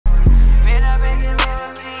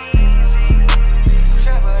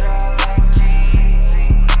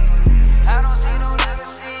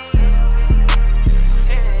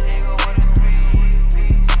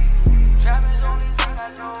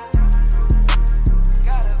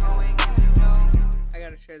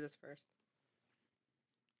share this first.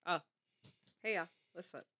 Oh, hey y'all,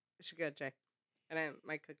 what's up? It's your girl Jay, and I'm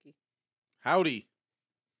my cookie. Howdy.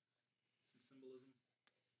 Some symbolism.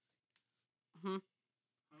 Hmm.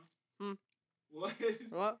 Huh? Hmm. What?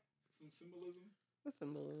 What? Some symbolism. What's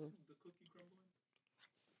symbolism? The cookie crumbling.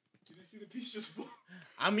 You didn't see the piece just fall.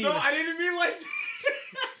 I mean, No, I didn't mean like.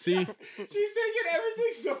 see, She's taking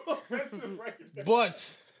everything so offensive right now. but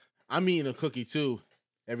I'm eating a cookie too.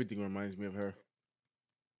 Everything reminds me of her.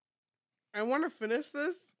 I want to finish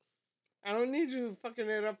this. I don't need you fucking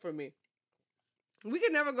it up for me. We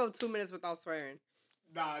can never go 2 minutes without swearing.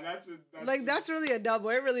 Nah, That's really a dub.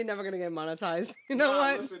 We're really never gonna get monetized. You know nah,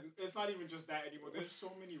 what? Listen, it's not even just that anymore. There's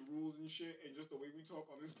so many rules and shit, and just the way we talk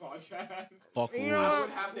on this podcast. Fuck You rules. know I what? would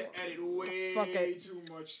have to edit way Fuck it. too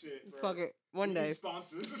much shit, bro. Fuck it. One We day. need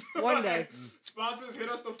sponsors. One day. Sponsors hit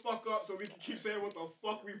us the fuck up so we can keep saying what the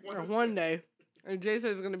fuck we want. One day. And Jay is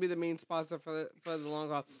gonna be the main sponsor for the long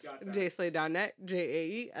haul. JSlay.net.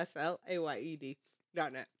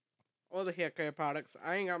 JAESLAYED.net. All the hair care products.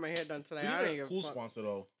 I ain't got my hair done today. We I need ain't a give cool a fuck. sponsor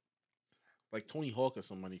though, like Tony Hawk or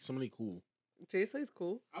somebody. Somebody cool. JSlay's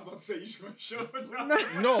cool. I'm about to say you should show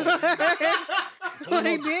No.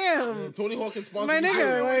 Like, damn. Tony Hawk can sponsor My you nigga, too. I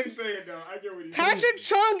get like- what he's saying, though. I get what he's Patrick saying.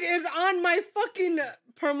 Chung is on my fucking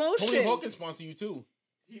promotion. Tony Hawk can sponsor you too.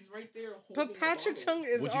 He's right there. But Patrick Chung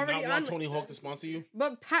is Would you already not on. want Tony Hawk to sponsor you?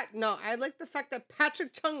 But no, I like the fact that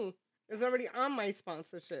Patrick Chung is already on my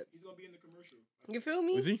sponsorship. He's gonna be in the commercial. You feel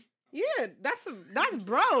me? Is he? Yeah, that's I'm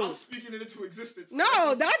bro. speaking it into existence.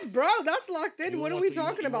 No, that's bro. That's locked in. You What are want we the- you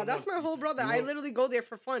talking want about? That's what- my whole brother. you I want- literally go there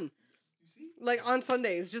for fun. You see? Like on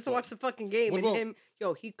Sundays, just to watch the fucking game. What And about- him,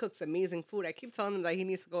 he cooks amazing food. I keep telling him that he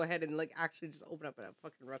needs to go ahead and like actually just open up a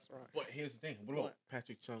fucking restaurant. But here's the thing. What about What?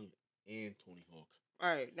 Patrick Chung and Tony Hawk? All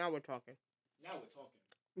right, now we're talking. Now we're talking.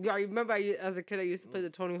 Yeah, you remember as a kid I used to play the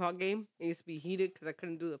Tony Hawk game? It used to be heated because I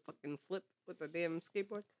couldn't do the fucking flip with the damn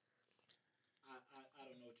skateboard. I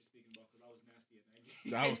don't know what you're speaking about because I was nasty at that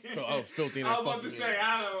game. I was filthy in I that was about fucking to game. say,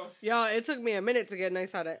 I don't know. Yo, it took me a minute to get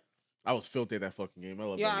nice at it. I was filthy at that fucking game. I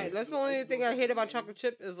love Yeah, that game. that's the only thing I hate about chocolate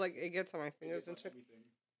chip is like it gets on my fingers and shit.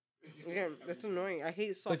 Everything. Yeah, that's annoying. I hate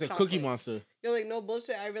It's soft like the chocolate. Cookie Monster. Yo, like no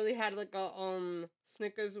bullshit. I really had like a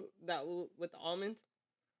Snickers with the almonds,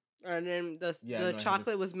 and then Yeah, I know, I the had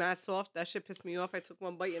chocolate was mad soft. That shit pissed me off. I took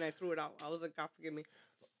one bite and I threw it out. I was like, God forgive me.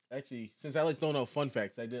 Actually, since I like throwing out fun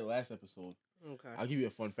facts, I did it last episode. Okay. I'll give you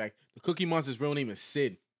a fun fact. The Cookie Monster's real name is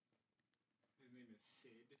Sid. His name is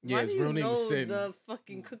Sid. Yeah, Why his do you real name know is Sid. the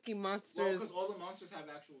fucking Cookie Well, Monsters? because all the monsters have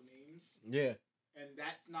actual names, Yeah. and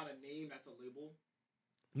that's not a name, that's a label.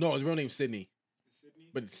 No, his real name's Sydney, It's Sydney.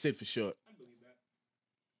 but it's Sid for short. I believe that.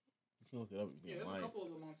 You can look it up. Yeah, You there's can a lie. couple of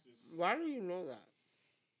the monsters. Why do you know that?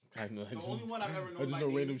 I know. The only one I've ever I known just by know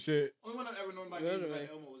name. random shit. Only one I've ever known by name Literally.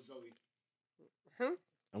 besides Elmo was Zoe. Huh?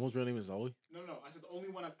 Elmo's real name is Zoe. No, I said the only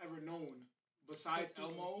one I've ever known besides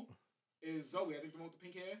Elmo is Zoe. I think the one with the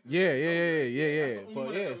pink hair. Yeah, Zoe, right? yeah. That's the only But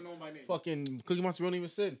one yeah, I've ever known by name. fucking Cookie Monster's real name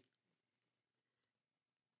is Sid.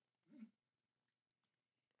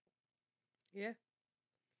 Yeah,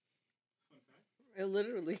 Fun fact. it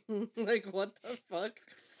literally. Like what the fuck?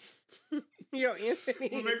 Yo, Anthony.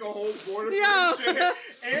 We'll make a whole border Yo. for this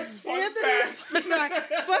shit. Ants fun Anthony, facts.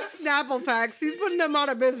 fuck Snapple facts. He's putting them out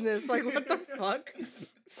of business. Like what the fuck?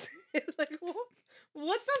 Like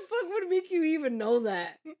what the fuck would make you even know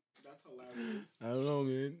that? That's hilarious. I don't know,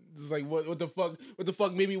 man. It's like what the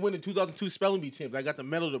fuck made me win the 2002 spelling bee champ? I got the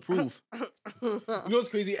medal to prove. You know what's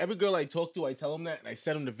crazy? Every girl I talk to, I tell them that, and I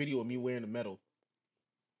send them the video of me wearing the medal.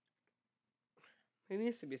 He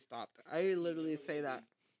needs to be stopped. I literally say that.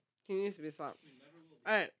 He needs to be stopped.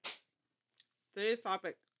 Alright. Today's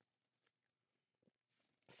topic.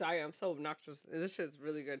 Sorry, I'm so obnoxious. This shit's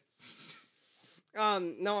really good.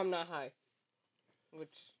 No, I'm not high.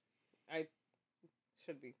 Which I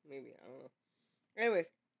should be, maybe. I don't know. Anyways,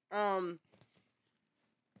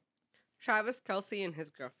 Travis Kelce and his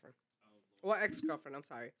girlfriend. Well, ex-girlfriend, I'm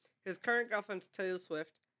sorry. His current girlfriend's Taylor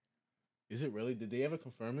Swift. Is it really? Did they ever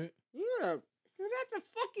confirm it? Yeah. He was at the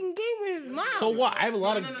fucking game with his mom. So what? I have a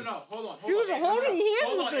lot of. No. Hold on. She was holding hands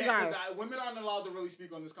Hold with on, the Ant, guy. 'cause women aren't allowed to really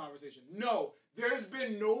speak on this conversation. No, there's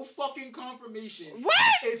been no fucking confirmation. What?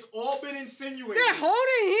 It's all been insinuated. They're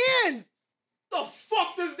holding hands. The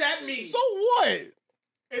fuck does that mean? So what?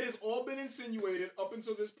 It has all been insinuated up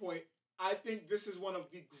until this point. I think this is one of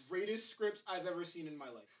the greatest scripts I've ever seen in my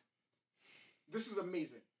life. This is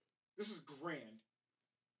amazing. This is grand.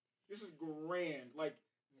 This is grand. Like,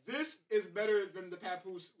 this is better than the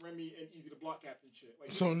Papoose, Remy, and Easy to Block Captain shit.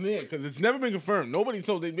 Like, So yeah, because it's never been confirmed. Nobody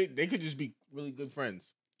told they could just be really good friends.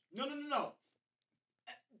 No.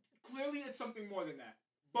 Clearly, it's something more than that.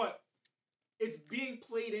 But it's being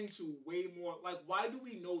played into way more. Like, why do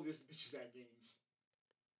we know this bitch is at games?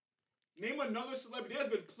 Name another celebrity. There's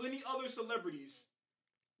been plenty other celebrities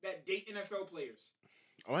that date NFL players.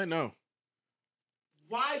 Oh, I know.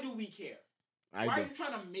 Why do we care? Why are you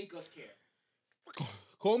trying to make us care?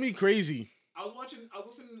 Call me crazy. I was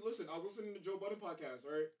listening to Joe Budden podcast,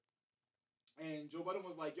 right? And Joe Budden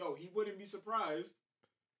was like, yo, he wouldn't be surprised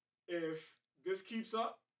if this keeps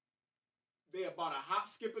up. They about a hop,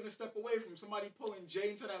 skip, and a step away from somebody pulling Jay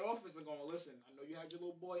into that office and going, listen, I know you had your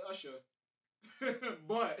little boy Usher,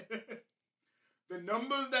 but the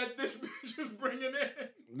numbers that this bitch is bringing in,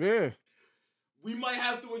 Yeah. we might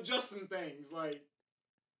have to adjust some things. Like,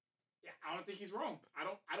 yeah, I don't think he's wrong.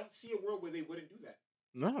 I don't see a world where they wouldn't do that.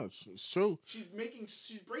 No, it's true. She's breaking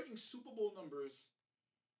Super Bowl numbers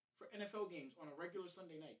for NFL games on a regular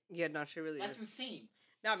Sunday night. Yeah, no, she really That's is. insane.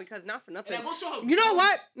 No, because not for nothing. And I will show her. You know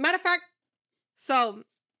what? Matter of fact, so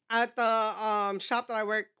at the shop that I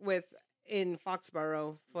work with in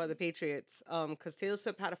Foxborough for the Patriots, because Taylor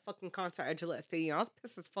Swift had a fucking concert at Gillette Stadium. I was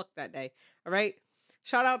pissed as fuck that day. All right.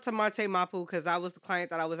 Shout out to Marte Mapu, because that was the client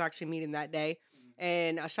that I was actually meeting that day.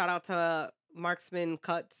 And a shout out to Marksman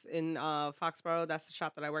Cuts in Foxborough. That's the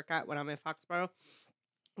shop that I work at when I'm in Foxborough.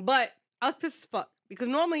 But I was pissed as fuck because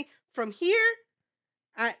normally from here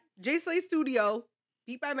at J Slay Studio,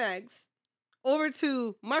 Beat by Mags, over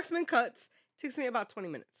to Marksman Cuts takes me about 20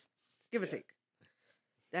 minutes, give or take.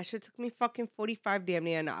 That shit took me fucking 45 damn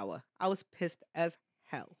near an hour. I was pissed as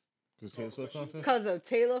hell. Because of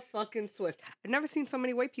Taylor fucking Swift. I've never seen so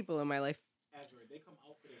many white people in my life. They come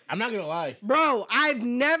out for I'm not gonna lie. Bro, I've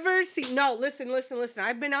never seen... No, listen.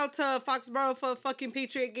 I've been out to Foxborough for fucking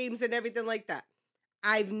Patriot games and everything like that.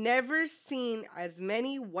 I've never seen as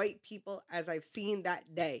many white people as I've seen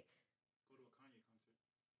that day. Go to a Kanye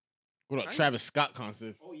concert. What about Travis Scott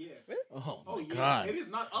concert? Oh, yeah. Really? Oh, my yeah. God. It is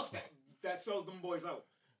not us that sells them boys out.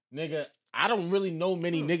 Nigga, I don't really know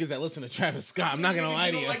many niggas that listen to Travis Scott. I'm not gonna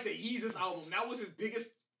lie to you. Like the Yeezus album. That was his biggest,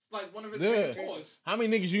 like one of his biggest tours. How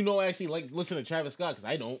many niggas you know actually like listen to Travis Scott? Because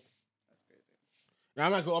I don't. That's crazy.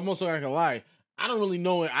 Now, I'm also not gonna lie. I don't really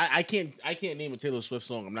know it. I can't name a Taylor Swift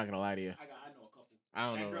song. I'm not gonna lie to you. I know a couple. I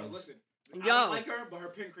don't that know. Girl, listen. Yo. I don't like her, but her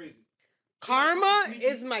pen crazy. Karma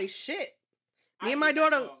is my shit. Me and my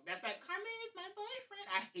daughter. That's that Karma is my boyfriend.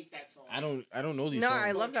 I hate that song. I don't know these No, songs.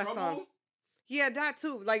 I love that song. Yeah, that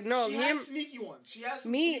too. Like, no, she has sneaky ones. She has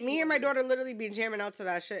me and my daughter literally been jamming out to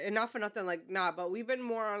that shit, and not for nothing, like, nah, but we've been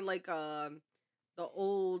more on like the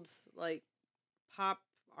old like pop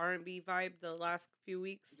R&B vibe the last few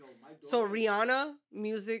weeks. Yo, so Rihanna,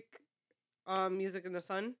 music in the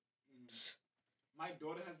sun. My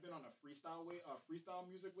daughter has been on a freestyle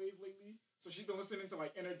music wave lately. So she's been listening to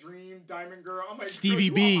like Inner Dream, Diamond Girl. I'm like, Stevie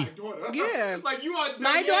B. My daughter. Yeah. Like you are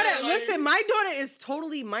my daughter. Like, listen, my daughter is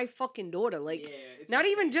totally my fucking daughter. Like, yeah, not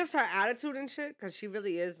even just her attitude and shit, because she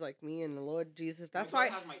really is like me and the Lord Jesus. That's why.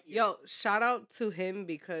 Yo, shout out to him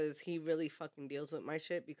because he really fucking deals with my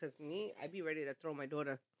shit. Because me, I'd be ready to throw my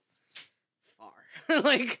daughter far.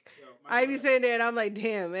 Like, I be sitting there and I'm like,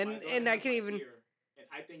 damn, and I can't even. And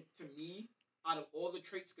I think to me, out of all the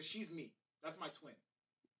traits, because she's me, that's my twin.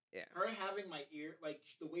 Yeah. Her having my ear, like,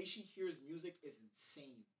 the way she hears music is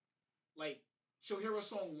insane. Like, she'll hear a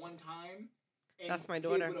song one time, and that's my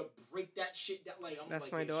daughter. Be able to break that shit down. Like, that's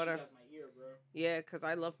like, my daughter. She has my ear, bro. Yeah, because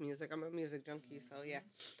I love music. I'm a music junkie, so yeah.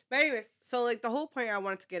 But anyways, so, like, the whole point I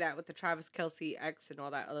wanted to get at with the Travis Kelce ex and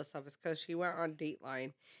all that other stuff is because she went on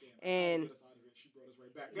Dateline. Damn, and she brought us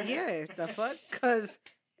right back. Yeah, the fuck? Because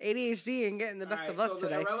ADHD ain't getting the best of us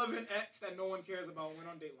today. The irrelevant ex that no one cares about went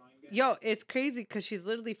on Dateline. Yo, it's crazy because she's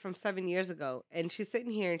literally from 7 years ago, and she's sitting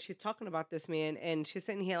here and she's talking about this man, and she's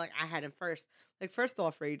sitting here like I had him first. Like, first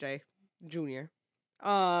off, Ray J Jr.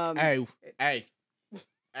 Hey,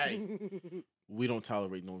 we don't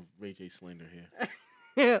tolerate no Ray J slander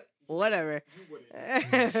here. Whatever.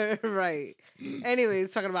 Right.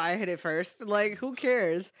 Anyways, talking about I hit it first. Like, who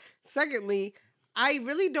cares? Secondly, I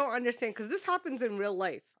really don't understand because this happens in real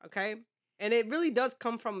life, okay? And it really does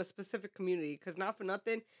come from a specific community because not for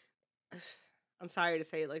nothing, I'm sorry to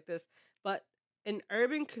say it like this, but in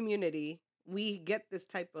urban community, we get this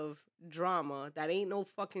type of drama that ain't no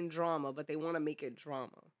fucking drama, but they want to make it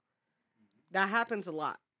drama. That happens a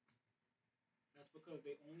lot. That's because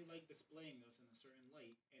they only like displaying us in a certain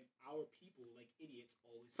light, and our people, like idiots,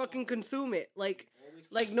 always fucking consume it. Like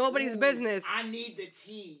like nobody's business. I need the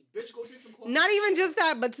tea. Bitch, go drink some coffee. Not even just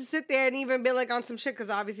that, but to sit there and even be like on some shit, because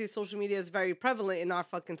obviously social media is very prevalent in our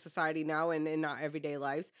fucking society now and in our everyday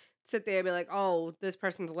lives. sit there and be like, oh, this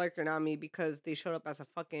person's lurking on me because they showed up as a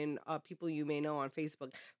fucking people you may know on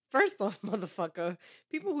Facebook. First off, motherfucker,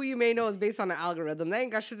 people who you may know is based on an algorithm. That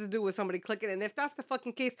ain't got shit to do with somebody clicking. And if that's the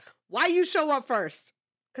fucking case, why you show up first?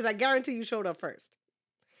 Because I guarantee you showed up first.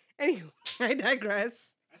 Anyway, I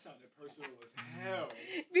digress. That sounded personal as hell.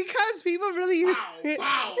 Because people really...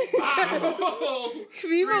 Wow.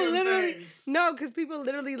 People literally... Things. No, because people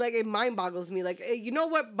literally, like, it mind boggles me. Like, you know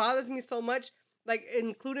what bothers me so much? Like,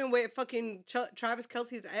 including with fucking Travis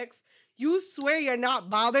Kelce's ex, you swear you're not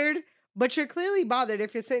bothered, but you're clearly bothered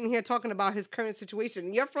if you're sitting here talking about his current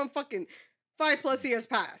situation. You're from fucking 5+ years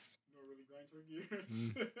past. No, really grind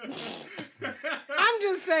years. I'm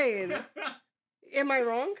just saying. Am I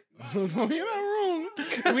wrong? No, you're not wrong.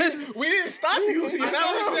 We didn't stop you. You're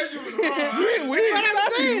not wrong. Said you was wrong. We didn't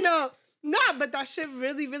stop you. No. Nah, but that shit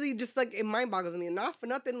really, really just, like, it mind boggles me. Not for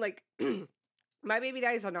nothing, like... My baby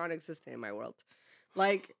daddies are non-existent in my world.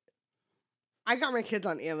 Like, I got my kids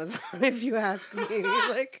on Amazon, if you ask me.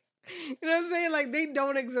 Like, you know what I'm saying? Like, they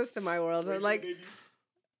don't exist in my world. Like,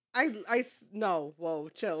 no, whoa,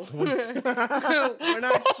 chill. We're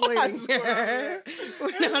not exploiting here.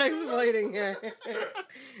 We're not exploiting here.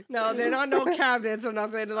 No, they're not no cabinets or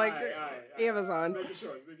nothing like Amazon. Make it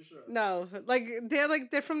sure. No, like,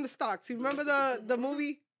 they're from the stocks. You remember the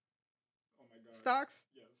movie? Oh my God. Stocks?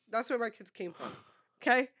 Yes. That's where my kids came from.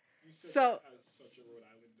 Okay? You said So that as such a Rhode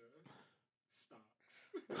Islander. Stocks.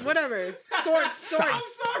 whatever. Storks.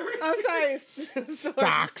 I'm sorry.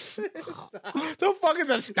 Stocks. The fuck is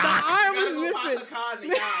a stock? The R was missing.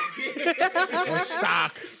 Or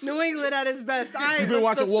stock. New England at its best. All right, You been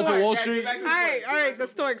watching Wolf of Wall Street? All right, the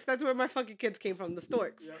storks. That's where my fucking kids came from, the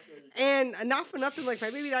storks. Yep, and not for nothing, like,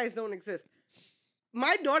 my baby daddies don't exist.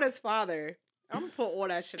 My daughter's father, I'm gonna put all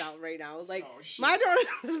that shit out right now. Like, my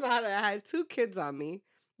daughter's father had 2 kids on me.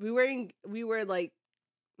 We were like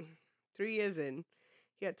 3 years in.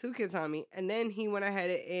 He had 2 kids on me, and then he went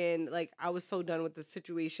ahead and, like, I was so done with the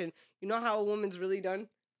situation. You know how a woman's really done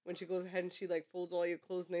when she goes ahead and she, like, folds all your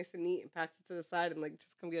clothes nice and neat and packs it to the side and, like,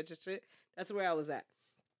 just come get your shit. That's where I was at.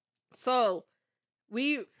 So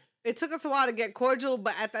it took us a while to get cordial,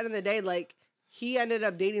 but at the end of the day, like, he ended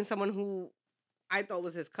up dating someone who I thought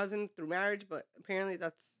was his cousin through marriage, but apparently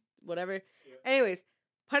that's whatever. Yeah. Anyways,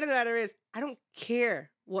 part of the matter is, I don't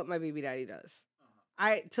care what my baby daddy does.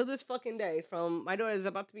 Till this fucking day, from my daughter is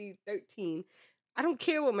about to be 13, I don't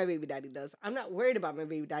care what my baby daddy does. I'm not worried about my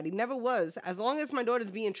baby daddy. Never was. As long as my daughter's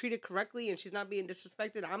being treated correctly and she's not being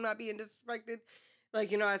disrespected, I'm not being disrespected.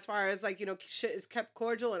 Like, you know, as far as, like, you know, shit is kept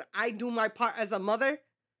cordial and I do my part as a mother,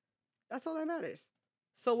 that's all that matters.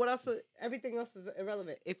 So what else? Everything else is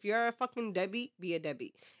irrelevant. If you're a fucking deadbeat, be a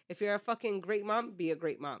deadbeat. If you're a fucking great mom, be a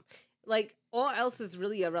great mom. Like, all else is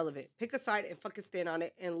really irrelevant. Pick a side and fucking stand on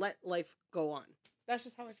it and let life go on. That's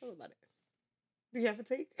just how I feel about it. Do you have a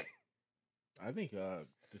take? I think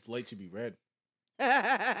this light should be red.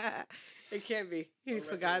 It can't be. He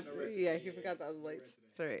forgot. He forgot the other lights.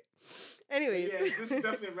 It's all right. Anyways. Yeah, this is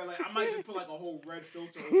definitely a red light. I might just put like a whole red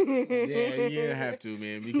filter over it. Yeah, have to,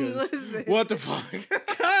 man. Because what the fuck?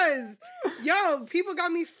 Because, yo, people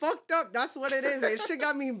got me fucked up. That's what it is. It shit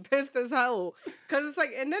got me pissed as hell. Because it's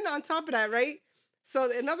like, and then on top of that, right? So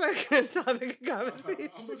another topic of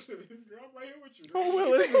conversation. I'm listening, girl. I'm right here with you. Oh,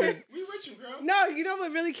 well, listen. We with you, girl. No, you know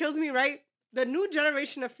what really kills me, right? The new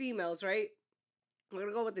generation of females, right? We're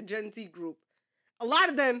going to go with the Gen Z group. A lot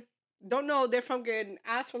of them don't know they're from getting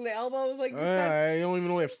ass from the elbows, like you said. I don't even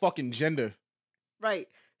know their fucking gender. Right.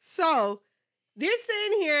 So, they're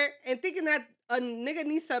sitting here and thinking that a nigga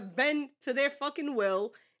needs to bend to their fucking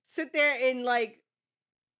will, sit there and, like,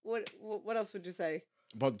 what else would you say?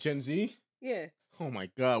 About Gen Z? Yeah. Oh my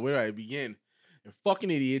God, where do I begin? They're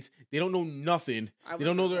fucking idiots. They don't know nothing. They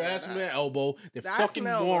don't know their ass from their elbow. They're fucking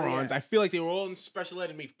morons. Yeah. I feel like they were all in special ed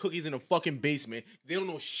and made cookies in a fucking basement. They don't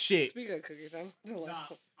know shit. Speaking of cookies,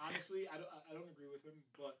 honestly, I don't agree with him,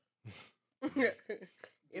 but the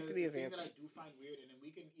thing that I do find weird, and then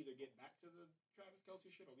we can either get back to the Travis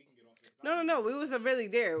Kelce shit or we can get off it. No, we wasn't really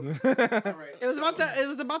there. Right, it was about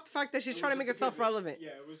the fact that she's trying to make herself relevant. Yeah,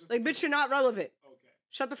 it was just like, bitch, you're not relevant.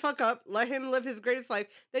 Shut the fuck up. Let him live his greatest life.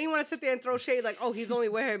 Then you want to sit there and throw shade like, oh, he's only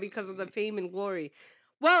with her because of the fame and glory.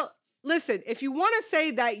 Well, listen, if you want to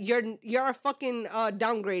say that you're a fucking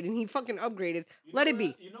downgrade and he fucking upgraded, let it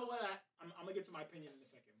be. You know what? I'm going to get to my opinion in a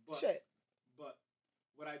second. But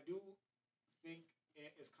what I do think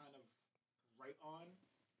is kind of right on,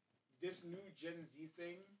 this new Gen Z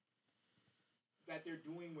thing that they're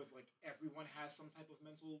doing with, like, everyone has some type of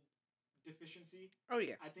mental deficiency. Oh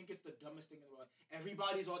yeah. I think it's the dumbest thing in the world.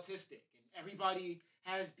 Everybody's autistic and everybody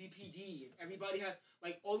has BPD, and everybody has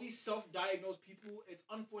like all these self-diagnosed people. It's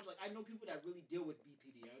unfortunate. Like, I know people that really deal with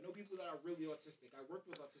BPD. I know people that are really autistic. I work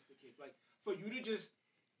with autistic kids. Like, for you to just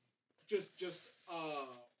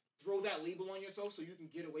throw that label on yourself so you can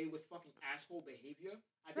get away with fucking asshole behavior.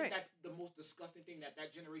 I think that's the most disgusting thing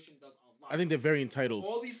that generation does a lot. I think they're very entitled.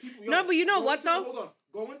 All these people. No, but you know what though? Hold on.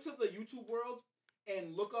 Go into the YouTube world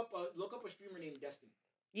and look up a streamer named Destiny.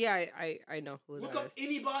 Yeah, I know who that is. Look up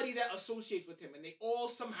anybody that associates with him, and they all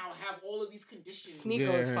somehow have all of these conditions.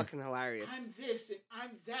 Sneeko is fucking hilarious. I'm this and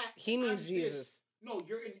I'm that. He needs Jesus. This. No,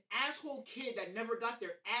 you're an asshole kid that never got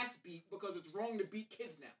their ass beat because it's wrong to beat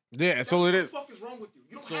kids now. Yeah, that's all it is. What the fuck is wrong with you?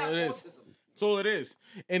 You don't have autism. That's all it is.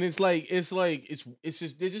 And it's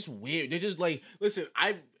just they're just weird. They're just like, listen,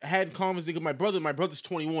 I've had conversations with my brother. My brother's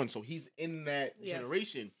 21, so he's in that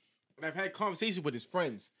generation. And I've had conversations with his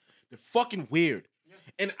friends. They're fucking weird. Yeah.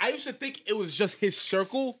 And I used to think it was just his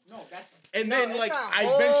circle. No, that's then like I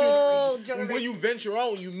venture when you venture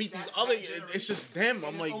out and you meet these other, it's just them.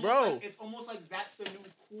 I'm like, bro. It's almost like that's the new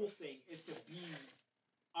cool thing is to be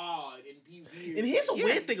odd and be weird. And here's a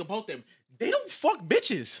weird thing about them: they don't fuck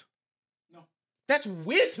bitches. No, that's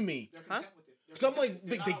weird to me. They're content with it. Because I'm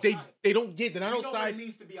like, they don't get. They're not outside. We know what it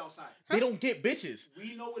means to be outside. They don't get bitches.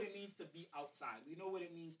 We know what it means to be outside. We know what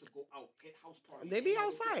it means to go out, hit house parties. They be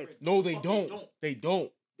outside. No, they don't. They don't.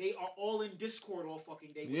 They are all in Discord all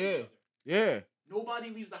fucking day with each other. Yeah.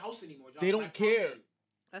 Nobody leaves the house anymore. Josh. They don't care.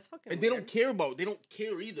 That's fucking. And weird. They don't care about. They don't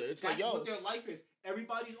care either. It's That's like, yo, what their life is.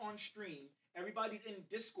 Everybody's on stream. Everybody's in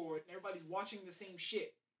Discord. And everybody's watching the same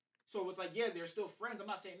shit. So it's like, yeah, they're still friends. I'm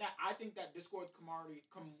not saying that. I think that Discord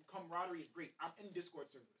camaraderie is great. I'm in Discord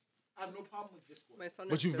servers. I have no problem with Discord.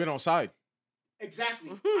 But you've been outside.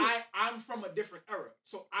 Exactly. I'm from a different era.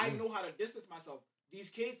 So I know how to distance myself.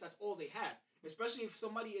 These kids, that's all they have. Especially if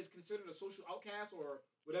somebody is considered a social outcast or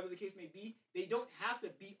whatever the case may be, they don't have to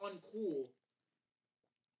be uncool.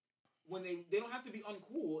 When they don't have to be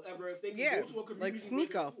uncool ever if they can go to a community like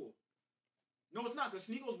Sneeko. Cool. No, it's not because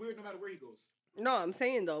Sneeko's weird no matter where he goes. No, I'm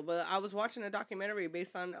saying though, but I was watching a documentary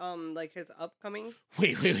based on like his upcoming.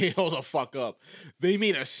 Wait, hold the fuck up! They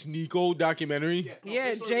made a Sneeko documentary.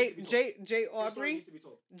 Yeah, Jay Aubrey.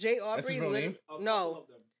 Jay Aubrey. No,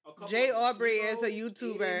 Jay Aubrey is a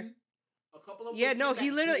YouTuber. He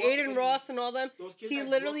literally Aiden Ross and all them. He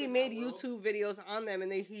literally made YouTube videos on them,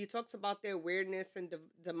 and he talks about their weirdness and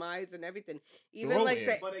demise and everything. Even like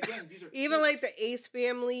the Ace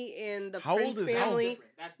family and the Prince family.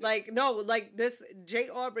 Like this Jay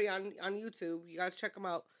Aubrey on YouTube. You guys check him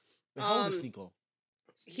out. How old is Sneeko?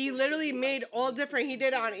 He literally made all different. He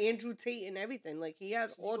did it on Andrew Tate and everything. Like he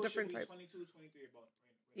has all different types. 22, 23 about.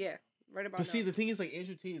 Yeah, right about. But see, the thing is, like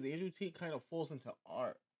Andrew Tate kind of falls into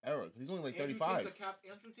art era because he's only like 35.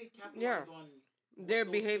 Andrew Tate capitalized on their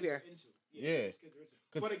behavior. Yeah.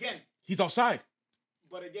 But again, he's outside.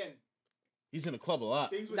 But again, he's in the club a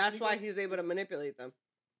lot. That's why he's able to manipulate them.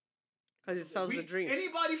 Because he sells the dream.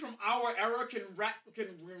 Anybody from our era can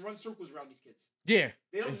run circles around these kids. Yeah.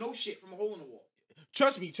 They don't know shit from a hole in the wall.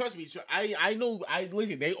 Trust me. I know.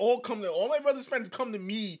 Listen. They all all my brother's friends come to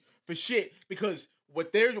me for shit because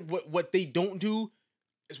what they don't do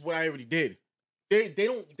is what I already did. They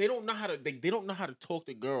don't know how to talk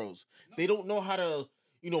to girls. No. They don't know how to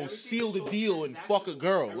seal the deal and fuck a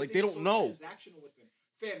girl. Like they don't know. Transactional with them.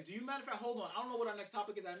 Fam, do you matter if hold on? I don't know what our next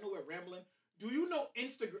topic is. I know we're rambling. Do you know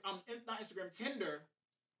Tinder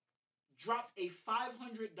dropped a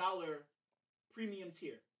 $500 premium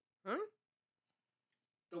tier? Huh?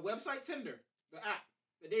 The website Tinder, the app,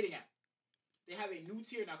 the dating app, they have a new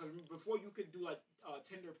tier now. Because before you could do like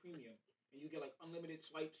Tinder Premium and you get like unlimited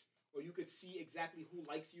swipes. Or you could see exactly who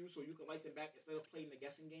likes you, so you could like them back instead of playing the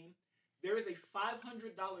guessing game. There is a $500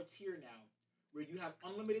 tier now, where you have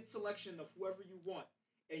unlimited selection of whoever you want,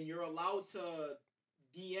 and you're allowed to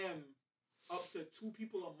DM up to 2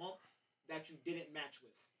 people a month that you didn't match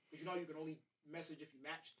with. Because you can only message if you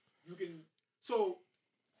match. You can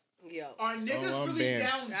Are niggas really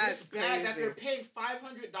down this bad that they're paying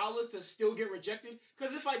 $500 to still get rejected?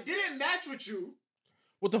 Because if I didn't match with you.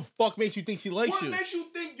 What the fuck makes you think she likes you? What makes you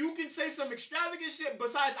think you can say some extravagant shit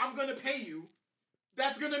besides I'm gonna pay you?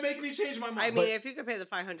 That's gonna make me change my mind. I mean, if you could pay the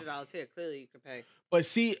 $500 here, clearly you could pay. But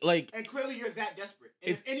see, and clearly you're that desperate.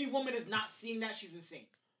 And if any woman is not seeing that, she's insane.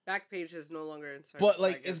 Backpage is no longer in service. But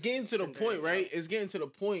like, it's getting to the point, right? It's getting to the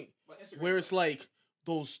point where it's like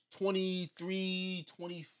those 23,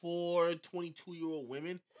 24, 22-year-old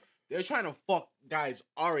women. They're trying to fuck guys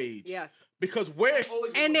our age. Yes. Because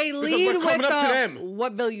they lead with the,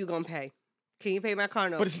 what bill you gonna pay? Can you pay my car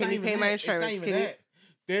note? But can you pay my insurance?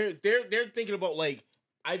 They're thinking about like,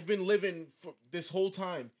 I've been living for this whole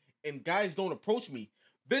time and guys don't approach me.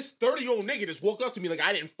 This 30-year-old nigga just walked up to me like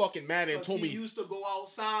I didn't fucking matter and told me. He used to go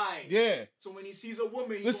outside. Yeah. So when he sees a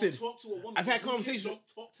woman, he Listen, don't talk to a woman. I've had conversations.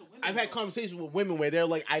 I've had conversations with women where they're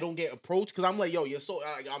like, I don't get approached because I'm like, yo, you're so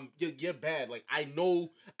you're bad. Like I know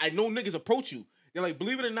niggas approach you. They're like,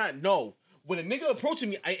 believe it or not, no. When a nigga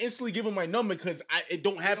approaching me, I instantly give him my number because it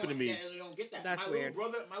don't happen to me. Yeah, they don't get that. That's weird.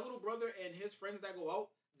 My little brother and his friends that go out,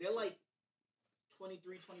 they're like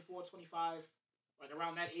 23, 24, 25, like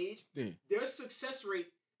around that age. Yeah. Their success rate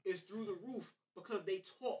is through the roof because they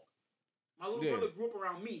talk. My little brother grew up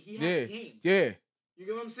around me. He had games. Yeah. You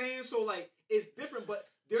get what I'm saying? So like it's different, but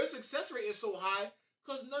their success rate is so high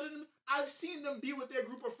because none of them. I've seen them be with their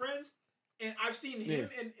group of friends, and I've seen him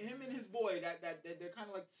and his boy that they're kind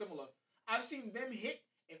of like similar. I've seen them hit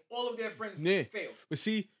and all of their friends fail. But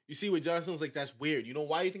you see what Johnson's like, that's weird. You know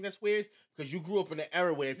why you think that's weird? Because you grew up in an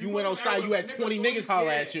era where if you went outside, you had 20 niggas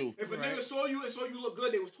holler at you. If a nigga saw you and saw you look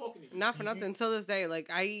good, they was talking to you. Not for nothing. Until this day, like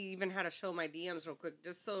I even had to show my DMs real quick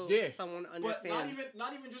just so someone understands. But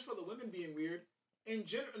not even just for the women being weird. In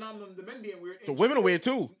general, the men being weird. The women are weird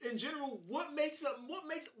too. In general, what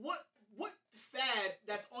fad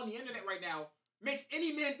that's on the internet right now makes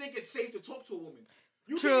any man think it's safe to talk to a woman?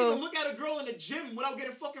 You can't even look at a girl in the gym without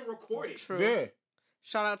getting fucking recorded. True. Yeah.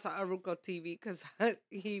 Shout out to Aruko TV because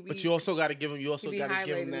he. But you also got to give him. You also got to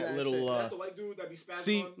give him that little. Is that the white dude that be spazzing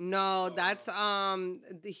see, on? No, that's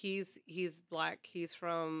he's black. He's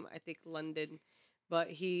from I think London, but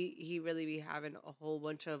he really be having a whole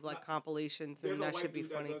bunch of like compilations and that should be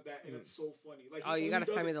funny. That does that, and it's so funny. Like, oh, you gotta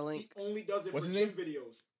send me the link. He only does it for gym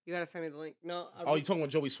videos. You gotta send me the link. No. Oh, you talking about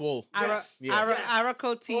Joey Swole? Yes.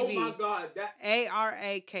 Arako TV. Oh my god, that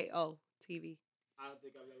Arako TV. I don't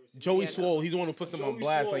think I've ever seen Joey Swole. He's the one who puts him on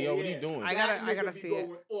blast. Swole, like, yo, what are you doing? I gotta see it.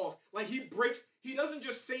 Off. Like he doesn't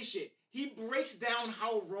just say shit. He breaks down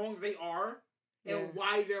how wrong they are and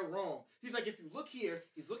why they're wrong. He's like, if you look here,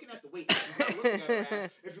 he's looking at the weight. He's not looking at her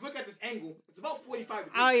ass. If you look at this angle, it's about 45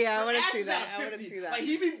 degrees. Oh yeah, I want to see that. I want to see that. Like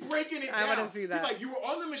he be breaking it down. I want to see that. He's like, you were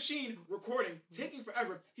on the machine recording, taking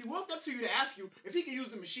forever. He walked up to you to ask you if he could use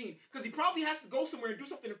the machine because he probably has to go somewhere and do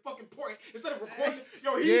something fucking important instead of recording.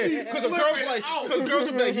 Yo, because the girls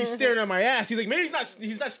will be like, he's staring at my ass. He's like, maybe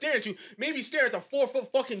he's not staring at you. Maybe he's staring at the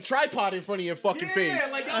 4-foot fucking tripod in front of your fucking face.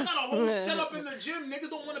 Yeah, like y'all got a whole setup in the gym.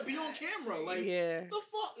 Niggas don't want to be on camera. Like, the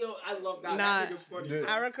fuck, yo, I love that. That nigga's funny.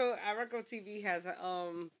 Arako TV has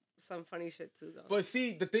some funny shit too, though. But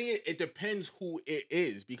see, the thing is, it depends who it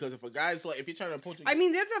is because if a guy's like, if you're trying to approach, I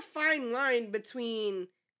mean, there's a fine line between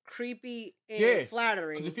creepy and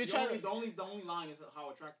flattering. If you're the only line is how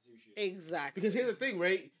attractive you shit. Exactly. Because here's the thing,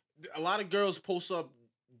 right? A lot of girls post up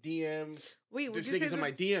DMs. Wait, this nigga's in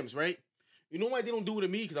my DMs, right? You know why they don't do it to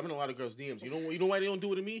me? Because I'm in a lot of girls' DMs. You know why they don't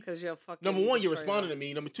do it to me? Because you're fucking. Number one, you're responding to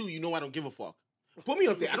me. Number two, you know I don't give a fuck. Put me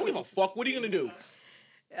up there. I don't give a fuck. What are you gonna do?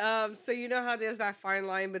 So you know how there's that fine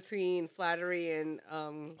line between flattery and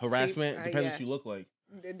harassment. Depends what you look like.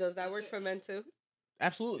 Does that work for men too?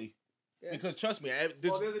 Absolutely. Yeah. Because trust me,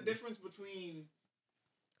 there's a difference between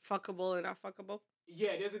fuckable and not fuckable.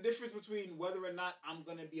 Yeah, there's a difference between whether or not I'm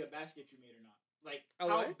gonna be a basket you made or not. Like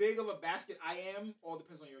how big of a basket I am all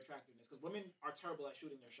depends on your attractiveness. Because women are terrible at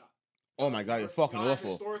shooting their shot. Oh my god, you're fucking awful. I've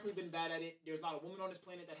historically been bad at it. There's not a woman on this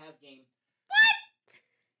planet that has game.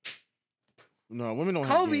 No, women don't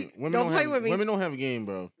have game. Women don't play with me. Women don't have a game,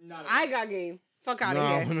 bro. I got game. Fuck out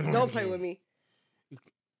of here. Don't play with me.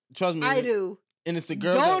 Trust me. I do. And it's the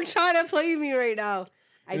girls. Don't try to play me right now.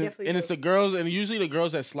 I definitely And it's the girls, and usually the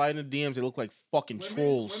girls that slide in the DMs, they look like fucking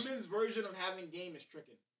trolls. Women's version of having game is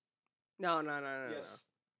tricking. No. Yes.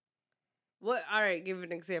 What? All right, give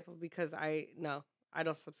an example because I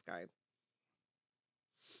don't subscribe.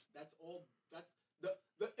 That's all. That's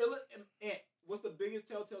the what's the biggest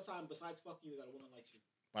telltale sign besides fucking you that a woman likes you?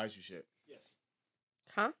 Buys you shit. Yes.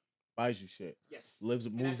 Huh? Buys you shit. Yes.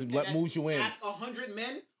 Moves you in. Ask 100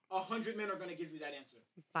 men. 100 men are gonna give you that answer.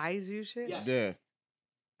 Buys you shit. Yes. Yeah.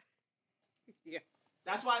 Yeah.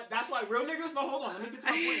 That's why real niggas. No, hold on. Let me get to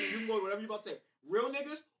my point. You can go whatever you about to say. Real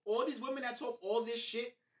niggas. All these women that talk all this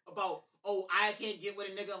shit about, oh, I can't get with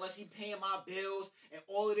a nigga unless he paying my bills and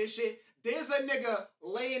all of this shit. There's a nigga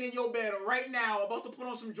laying in your bed right now about to put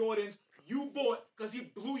on some Jordans you bought because he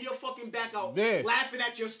blew your fucking back out, laughing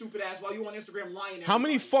at your stupid ass while you on Instagram lying. How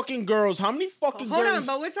many fucking girls? Hold on,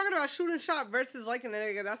 but we're talking about shooting shot versus liking a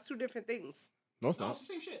nigga. That's two different things. No, it's not. It's the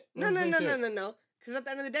same shit. No. Because at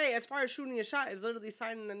the end of the day, as far as shooting a shot, is literally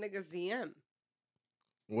signing a nigga's DM.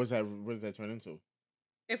 What does that turn into?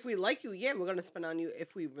 If we like you, yeah, we're gonna spend on you.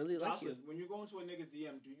 If we really like you, when you go into a nigga's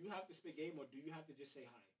DM, do you have to spit game or do you have to just say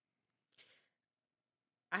hi?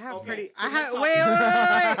 I have pretty. I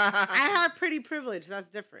have pretty privilege. That's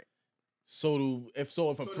different. If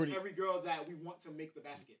a pretty every girl that we want to make the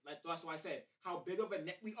basket. Like that's why I said how big of a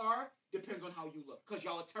net we are depends on how you look. Cause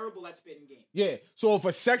y'all are terrible at spitting game. Yeah. So if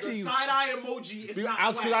a sexy the side eye emoji is not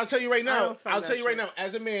I'll tell you right now. I'll tell you right now.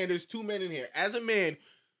 As a man, there's two men in here. As a man,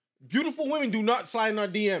 beautiful women do not slide in our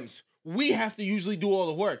DMs. We have to usually do all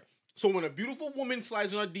the work. So when a beautiful woman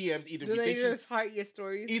slides in our DMs, either do we they think just heart your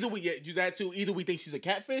stories. Either we do that too. Either we think she's a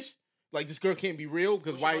catfish. Like, this girl can't be real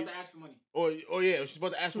because why? She's about to ask for money. Or yeah, she's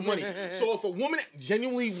about to ask for money. So if a woman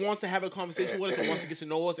genuinely wants to have a conversation with us and wants to get to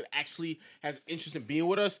know us and actually has interest in being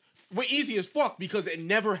with us, we're easy as fuck because it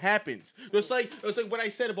never happens. It's like what I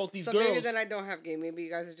said about these girls. So maybe then I don't have game. Maybe you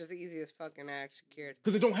guys are just easy as fuck and I actually cared.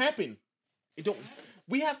 Because it don't happen. It don't.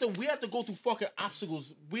 We have to go through fucking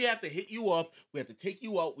obstacles. We have to hit you up. We have to take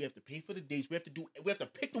you out. We have to pay for the dates. We have to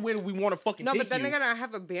pick the winner we want to fucking take. No, but then again, I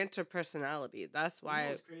have a banter personality. That's why. You know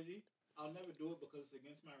what's crazy? I'll never do it because it's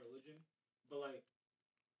against my religion. But like,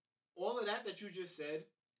 all of that you just said,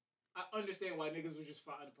 I understand why niggas would just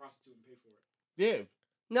find a prostitute and pay for it. Yeah.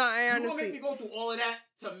 No, I honestly. You gonna make me go through all of that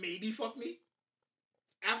to maybe fuck me?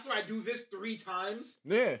 After I do this 3 times?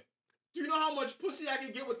 Yeah. Do you know how much pussy I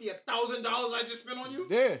can get with the $1,000 I just spent on you?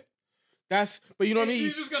 Yeah. But you know what I mean?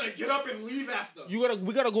 She's just gonna get up and leave after.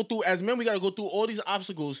 We gotta go through, as men, we gotta go through all these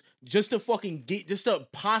obstacles just to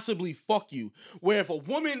possibly fuck you. Where if a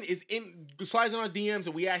woman slides on our DMs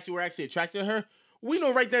and we're actually attracted to her, we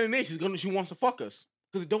know right then and there she wants to fuck us.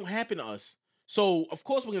 Because it don't happen to us. So of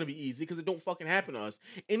course we're gonna be easy because it don't fucking happen to us.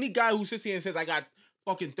 Any guy who sits here and says I got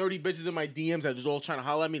fucking 30 bitches in my DMs that is all trying to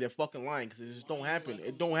holler at me, they're fucking lying because it just don't happen.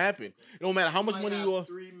 It don't happen. It don't matter how much money you are.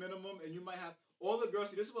 3 minimum, and you might have. All the girls,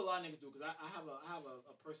 see, this is what a lot of niggas do, because I have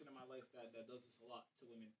a person in my life that does this a lot to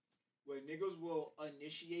women, where niggas will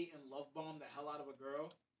initiate and love bomb the hell out of a girl,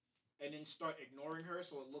 and then start ignoring her,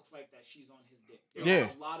 so it looks like that she's on his dick. There are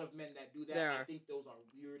a lot of men that do that. I think those are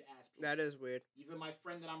weird ass people. That is weird. Even my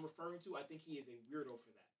friend that I'm referring to, I think he is a weirdo for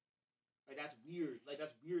that. Like, that's weird. Like,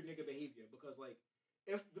 that's weird nigga behavior, because like,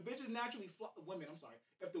 if the bitches naturally women, I'm sorry,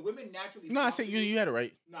 if the women naturally I say you had it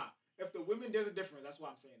right. Nah, if the women, there's a difference. That's why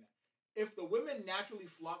I'm saying that. If the women naturally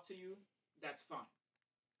flock to you, that's fine.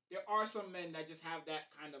 There are some men that just have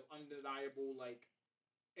that kind of undeniable like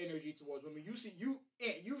energy towards women. You've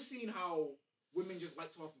seen how women just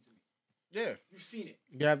like talking to me. Yeah, you've seen it.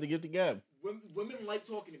 You have to get the gab. Women like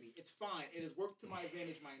talking to me. It's fine. It has worked to my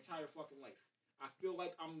advantage my entire fucking life. I feel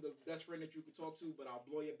like I'm the best friend that you could talk to, but I'll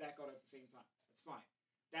blow your back out at the same time. That's fine.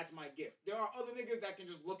 That's my gift. There are other niggas that can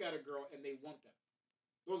just look at a girl and they want them.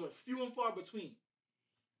 Those are few and far between.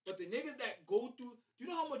 But the niggas that go through, do you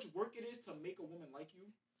know how much work it is to make a woman like you?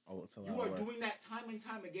 Oh, it's a lot. You are doing that time and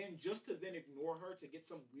time again just to then ignore her to get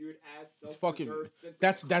some weird ass self-preserved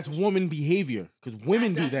sense. That's woman behavior, because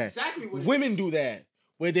women do that. Exactly what women do that,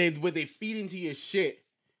 where they feed into your shit,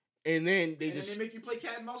 and then they make you play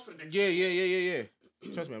cat and mouse for the next. Yeah.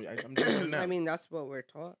 Trust me, I'm doing it now. I mean, that's what we're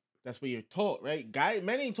taught. That's what you're taught, right?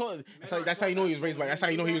 Men ain't taught. That's how you know he was raised by. That's how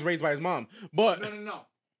you know he was raised by his mom. But no,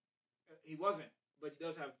 he wasn't. But he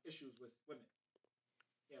does have issues with women.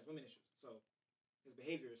 He has women issues. So his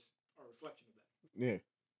behaviors are a reflection of that. Yeah.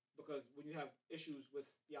 Because when you have issues with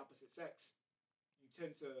the opposite sex, you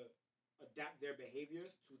tend to adapt their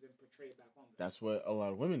behaviors to then portray it back on them. That's what a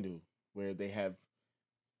lot of women do, where they have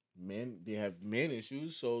man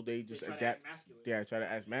issues, so they just adapt. Try to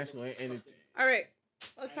act masculine. All right.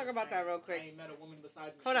 Let's talk about that real quick. I ain't met a woman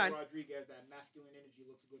besides Michelle Rodriguez that masculine energy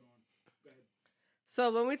looks good on. Go ahead.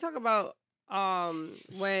 So when we talk about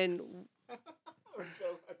when like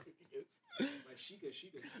she could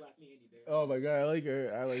slap me any day. Oh my god, I like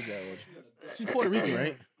her. I like that one. She's Puerto Rican,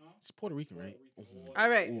 right? Huh? She's Puerto Rican, right? All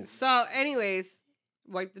right. Ooh. So, anyways,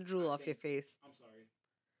 wipe the drool off your face. I'm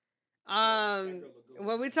sorry.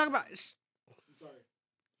 When we talk about, I'm sorry.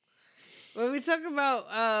 When we talk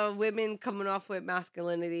about women coming off with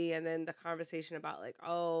masculinity, and then the conversation about like,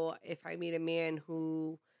 oh, if I meet a man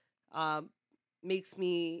who makes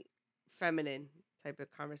me feminine type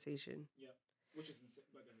of conversation. Yeah, which is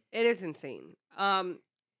insane. It is insane.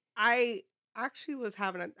 I actually was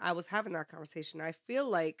having that conversation. I feel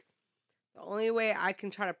like the only way I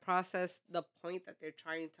can try to process the point that they're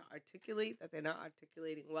trying to articulate, that they're not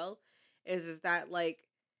articulating well, is that like,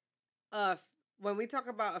 when we talk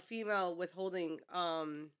about a female withholding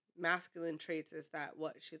masculine traits, is that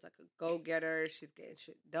what she's like a go-getter, she's getting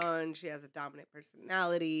shit done, she has a dominant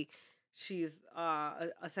personality. She's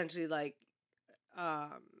essentially like a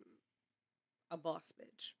boss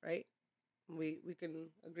bitch, right? We can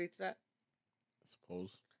agree to that? I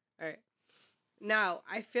suppose. All right. Now,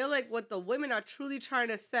 I feel like what the women are truly trying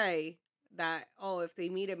to say, that, oh, if they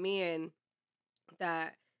meet a man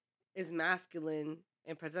that is masculine,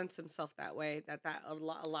 and presents himself that way, that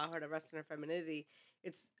allow her to rest in her femininity.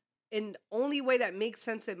 It's in the only way that makes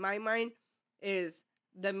sense in my mind is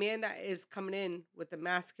the man that is coming in with the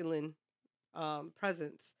masculine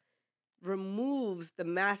presence removes the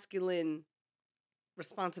masculine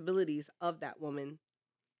responsibilities of that woman.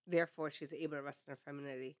 Therefore, she's able to rest in her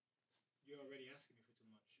femininity. You're already asking me for too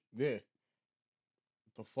much. Yeah.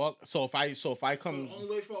 The fuck? So if I come, so the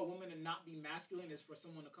only way for a woman to not be masculine is for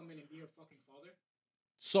someone to come in and be her fucking father.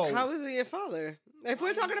 So how is he your father? If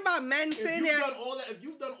we're talking about men saying that, if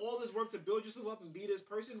you've done all this work to build yourself up and be this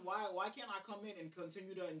person, why can't I come in and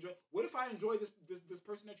continue to enjoy? What if I enjoy this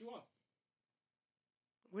person that you are?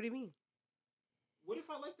 What do you mean? What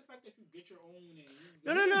if I like the fact that you get your own?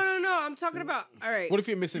 No. I'm talking about. All right. What if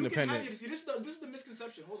you're misindependent? This is the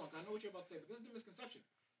misconception. Hold on, I know what you're about to say, but this is the misconception.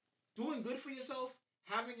 Doing good for yourself,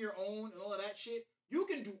 having your own, and all of that shit. You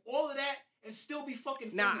can do all of that and still be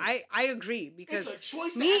fucking. Nah, I agree because it's a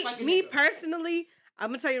choice. Me personally,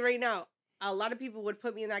 I'm gonna tell you right now. A lot of people would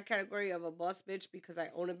put me in that category of a boss bitch because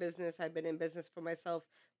I own a business. I've been in business for myself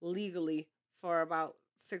legally for about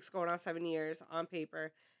 6 going on 7 years on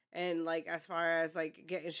paper. And like as far as like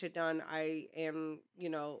getting shit done, I am,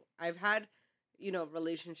 I've had,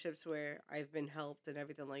 relationships where I've been helped and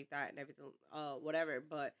everything like that and everything, whatever.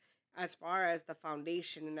 But as far as the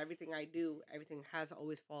foundation and everything I do, everything has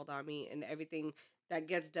always fallen on me, and everything that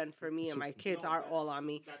gets done for me and my kids are all on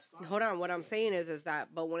me. Hold on, what I'm saying is that,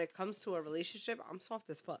 but when it comes to a relationship, I'm soft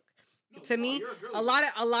as fuck. To me, a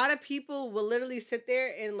lot of people will literally sit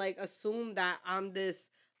there and like assume that I'm this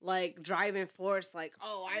like driving force, like,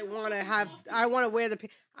 oh, I want to wear the.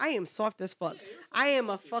 I am soft as fuck. I am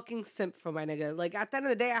a fucking simp for my nigga. Like at the end of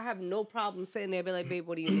the day, I have no problem sitting there and be like, babe,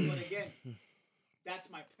 what do you need? But again, that's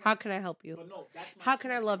my point. How can I help you? But no, that's my How can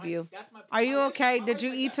I love you? That's my point. Are you okay? Did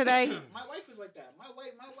you eat today? My wife is like that. My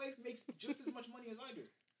wife makes just as much money as I do.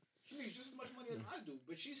 She makes just as much money as I do,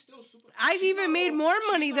 but she's still super. I've even made more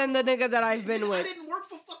money than the nigga that I've been with. I didn't work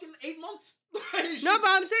for fucking 8 months. No, but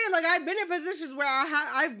I'm saying like I've been in positions where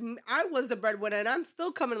I was the breadwinner, and I'm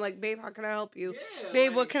still coming like, babe, how can I help you? Yeah,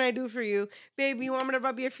 babe, what can I do for you? Babe, you want me to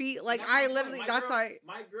rub your feet? Like I literally,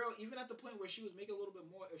 my girl, even at the point where she was making a little bit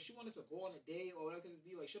more, if she wanted to go on a date or whatever it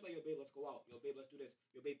be, like she'll be like, yo, babe, let's go out. Yo, babe, let's do this.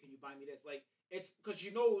 Yo, babe, can you buy me this? Like it's because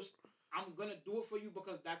she knows I'm gonna do it for you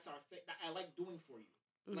because that's our thing. That I like doing for you.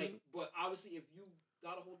 Mm-hmm. Like, but obviously, if you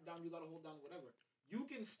gotta hold down, whatever. You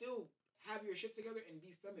can still have your shit together and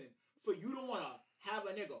be feminine. For you to wanna have a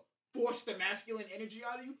nigga force the masculine energy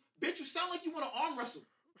out of you, bitch, you sound like you wanna arm wrestle.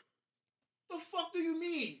 The fuck do you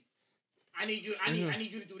mean? I need you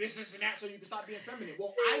to do this, and that, so you can stop being feminine.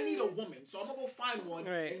 Well, I need a woman, so I'm gonna go find one.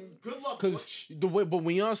 Right. And good luck. Because but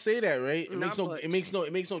when y'all say that, right,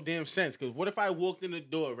 it makes no damn sense. Because what if I walked in the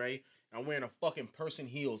door, right? I'm wearing a fucking person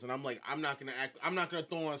heels, and I'm like, I'm not gonna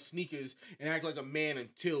throw on sneakers and act like a man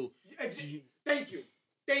until. Thank you.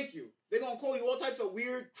 They're gonna call you all types of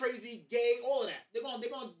weird, crazy, gay, all of that. They're gonna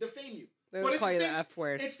defame you. They're gonna call you the F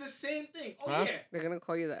word. It's the same thing. Oh yeah. They're gonna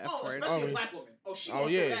call you the F word. Especially a black woman. Oh, she gonna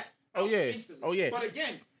do that. Instantly. Oh yeah. But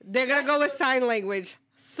again, they're gonna go with sign language.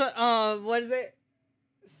 So, what is it?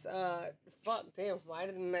 Fuck, damn. Why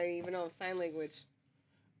didn't I even know sign language?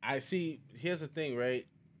 I see. Here's the thing, right?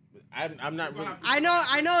 I'm not really. I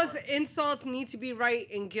know. It's insults need to be right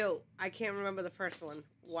and guilt. I can't remember the first one.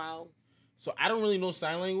 Wow. So I don't really know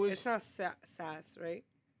sign language. It's not sass, right?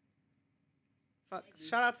 Fuck.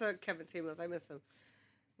 Shout out to Kevin Samuels. I miss him.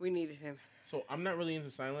 We needed him. So I'm not really into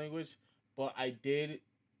sign language, but I did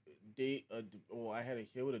date. I had a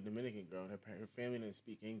kid with a Dominican girl, and her family didn't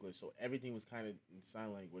speak English, so everything was kind of in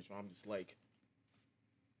sign language. So I'm just like,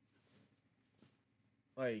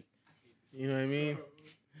 you know what I mean?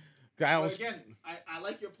 Again, I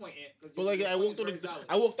like your point, Ant. But like,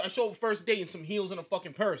 I showed first date in some heels and a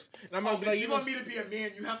fucking purse, and I'm like, you want me to be a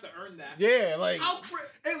man, you have to earn that. Yeah, like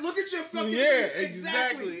hey, look at your fucking face.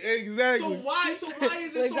 Exactly. So why is it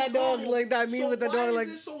like so that normal? Dog, like that meme with the dog, like.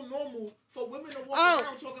 Why is it so normal for women to walk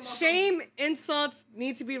around talking about shame, insults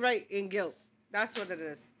need to be right and guilt. That's what it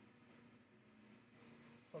is.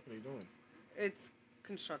 What the fuck are they doing? It's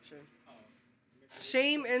construction.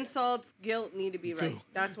 Shame, insults, guilt need to be right.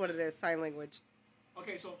 That's what it is. Sign language.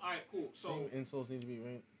 Okay, so all right, cool. So shame, insults need to be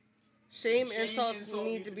right. Shame, insults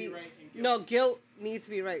need to be right. No, guilt needs to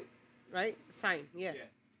be right. Right? Sign. Yeah.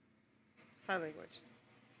 Sign language.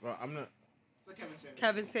 Well, I'm not. It's like Kevin Samuels.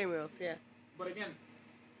 Kevin Samuels. Yeah. But again,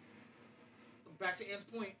 back to Ant's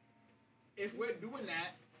point. If we're doing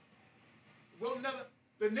that, we'll never.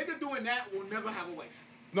 The nigga doing that will never have a wife.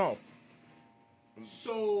 No.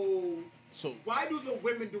 So why do the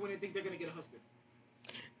women doing it think they're gonna get a husband?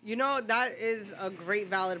 You know, that is a great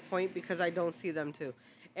valid point because I don't see them too.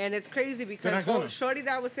 And it's crazy because Shorty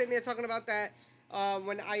that was sitting there talking about that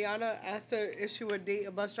when Ayana asked her if she would date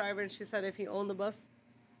a bus driver and she said if he owned the bus.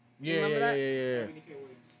 Yeah, remember that? Yeah.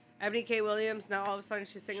 Ebony K. Williams. Now all of a sudden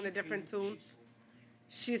she's singing a different tune.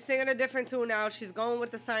 She's singing a different tune now. She's going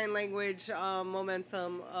with the sign language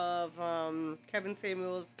momentum of Kevin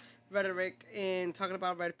Samuels' rhetoric and talking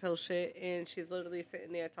about red pill shit. And she's literally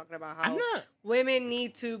sitting there talking about how women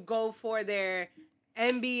need to go for their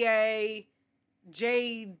MBA,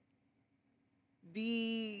 JD,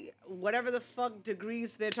 whatever the fuck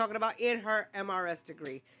degrees they're talking about, in her MRS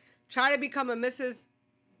degree. Try to become a Mrs.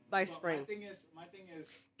 by spring. My thing is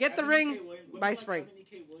get the ring by spring. Ebony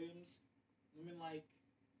K. Williams, women like,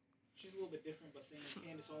 she's a little bit different, but saying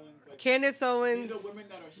Candace Owens. Like, Candace Owens. These are women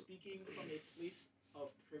that are speaking from a place of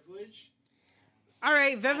privilege. All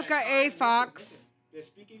right, Vivica A. Fox. Listen, they're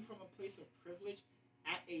speaking from a place of privilege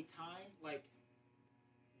at a time like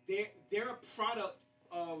they're a product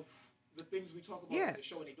of the things we talk about on the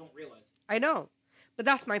show, and they don't realize it. I know, but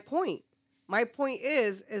that's my point. My point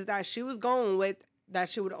is that she was going with that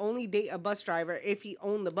she would only date a bus driver if he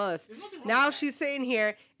owned the bus. Now she's sitting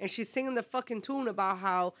here and she's singing the fucking tune about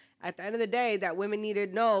how at the end of the day that women need to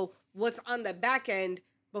know what's on the back end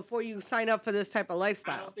before you sign up for this type of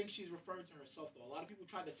lifestyle. I don't think she's referring to herself though. A lot of people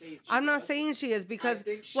try to say I'm not saying she is because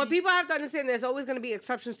what people have to understand, there's always going to be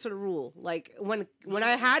exceptions to the rule. Like when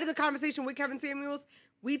I had the conversation with Kevin Samuels,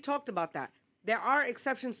 we talked about that. There are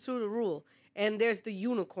exceptions to the rule. And there's the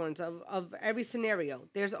unicorns of every scenario.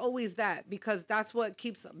 There's always that because that's what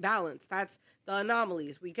keeps balance. That's the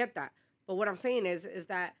anomalies. We get that. But what I'm saying is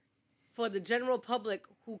that for the general public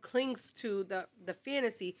who clings to the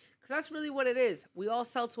fantasy, because that's really what it is. We all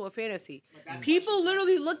sell to a fantasy. People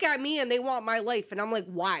literally look at me and they want my life. And I'm like,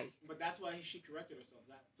 why? But that's why she corrected herself.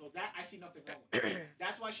 That I see nothing wrong with.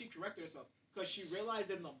 That's why she corrected herself. Because she realized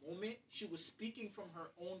in the moment she was speaking from her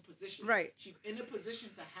own position. Right. She's in a position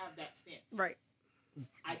to have that stance. Right.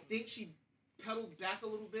 I think she pedaled back a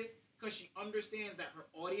little bit because she understands that her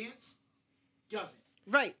audience doesn't.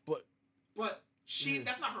 Right. But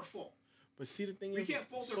that's not her fault. But see, the thing is,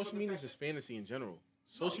 social media is just fantasy in general.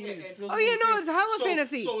 Social media. It's hella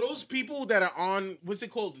fantasy. So those people that are on, what's it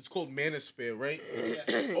called? It's called Manosphere, right?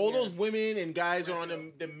 All those women and guys are on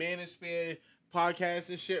the Manosphere podcast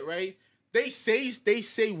and shit, right? They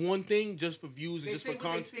say one thing just for views and just for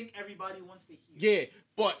content. They think everybody wants to hear. Yeah,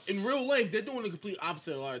 but in real life, they're doing the complete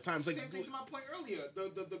opposite a lot of times. Same thing to my point earlier.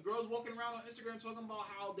 The girls walking around on Instagram talking about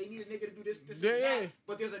how they need a nigga to do this, and that.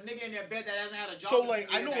 But there's a nigga in their bed that hasn't had a job. So like,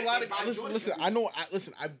 I know a lot of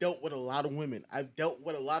listen. I've dealt with a lot of women. I've dealt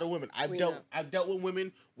with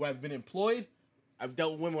women where I've been employed. I've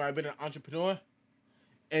dealt with women where I've been an entrepreneur.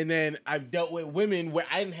 And then I've dealt with women where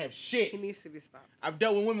I didn't have shit. He needs to be stopped. I've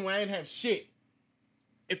dealt with women where I didn't have shit.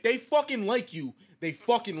 If they fucking like you, they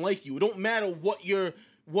fucking like you. It don't matter what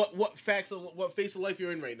face of life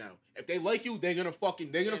you're in right now. If they like you, they're gonna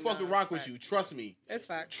fucking rock with you. Trust me. It's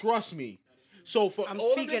fact. Trust me. So for I'm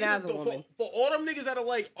all speaking as a woman. For all them niggas that are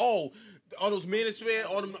like, all those Manosphere,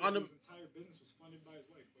 all them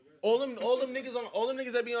all them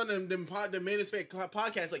niggas that be on the Manosphere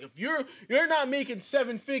podcast, like if you're not making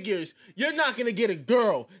 7 figures, you're not gonna get a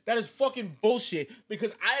girl. That is fucking bullshit.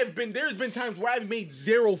 Because there's been times where I've made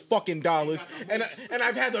 $0 fucking dollars, and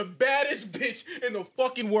I've had the baddest bitch in the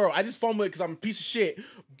fucking world. I just fumble it because I'm a piece of shit.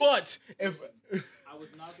 But if I was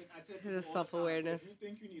knocking, I tell people self-awareness. If you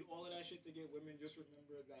think you need all of that shit to get women, just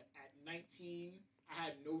remember that at 19, I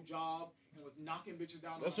had no job and was knocking bitches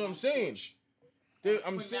down. That's what I'm saying. Dude,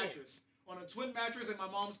 I'm saying on a twin mattress in my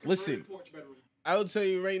mom's converted porch bedroom. I will tell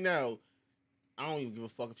you right now, I don't even give a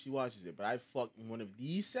fuck if she watches it, but I fucked one of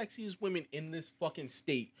the sexiest women in this fucking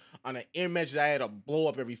state on an air mattress I had to blow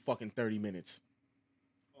up every fucking 30 minutes.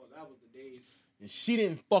 Oh, that was the days. And she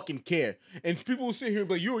didn't fucking care. And people will sit here and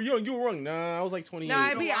be like, you were young, you were wrong. Nah, I was like 28. Nah,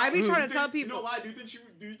 I be trying to tell people. You know why? Do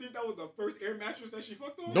you think that was the first air mattress that she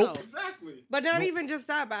fucked on? Nope. No, exactly. But not even just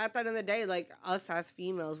that, but at the end of the day, like us as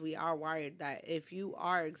females, we are wired that if you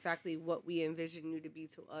are exactly what we envision you to be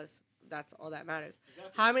to us, that's all that matters.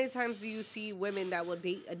 Exactly. How many times do you see women that will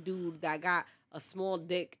date a dude that got a small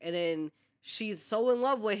dick and then she's so in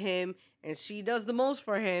love with him and she does the most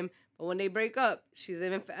for him, but when they break up, she's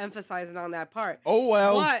emphasizing on that part. Oh,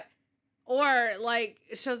 well. Or, like,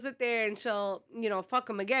 she'll sit there and she'll, fuck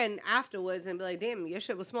him again afterwards and be like, damn, your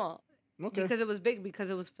shit was small. Okay. Because it was big, because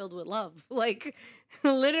it was filled with love. Like,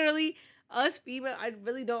 literally, us female, I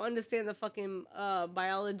really don't understand the fucking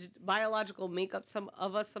biological makeup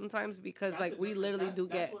of us sometimes because, we literally do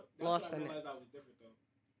get lost in it. I realized I was different, though.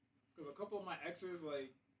 Because a couple of my exes, like,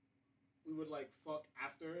 we would like fuck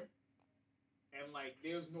after, and like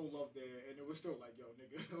there's no love there, and it was still like, yo,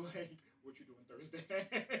 nigga, like, what you doing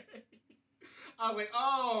Thursday? I was like,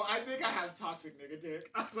 oh, I think I have toxic nigga dick.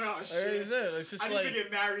 I was like, oh shit. It's just I need to get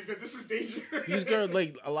married because this is dangerous. These girls,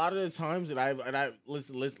 like, a lot of the times that I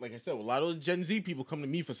listen, like I said, a lot of those Gen Z people come to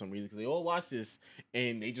me for some reason because they all watch this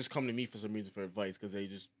and they just come to me for some reason for advice because they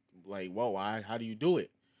just like, whoa, how do you do it?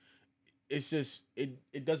 It's just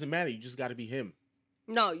it doesn't matter. You just got to be him.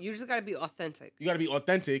 No, you just got to be authentic. You got to be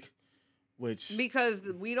authentic, because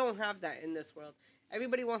we don't have that in this world.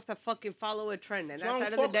 Everybody wants to fucking follow a trend, and at the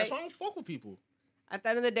end of the day, that's why I don't fuck with people. At the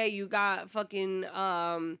end of the day, you got fucking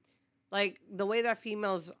like the way that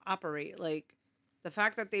females operate, like the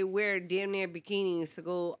fact that they wear damn near bikinis to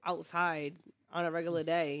go outside on a regular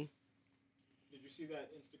day. Did you see that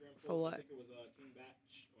Instagram post? For what? I think it was King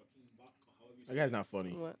Batch or King Bach or however you say. That guy's not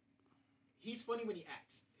funny. What? He's funny when he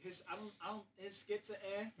acts. His skits are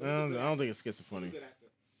I don't think his skits are funny. He's a good actor.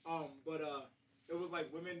 But it was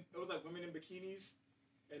like women in bikinis,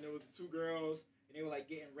 and there was two girls. And they were like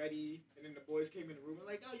getting ready, and then the boys came in the room and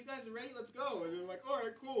like, oh, you guys are ready? Let's go. And they were like, all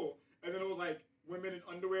right, cool. And then it was like women in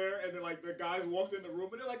underwear, and then like the guys walked in the room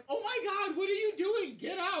and they're like, oh my god, what are you doing?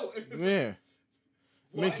 Get out. Yeah.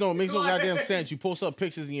 Makes no goddamn sense. You post up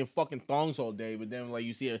pictures in your fucking thongs all day, but then like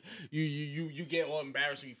you see you get all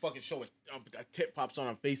embarrassed when you fucking show a tip pops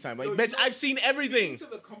on FaceTime. Like, bitch, I've seen everything. To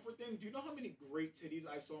the comfort thing, do you know how many great titties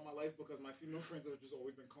I saw in my life because my female friends have just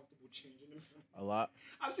always been comfortable changing them? A lot.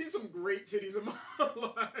 I've seen some great titties in my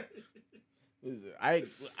life.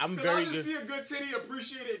 I'm very I just good. see a good titty,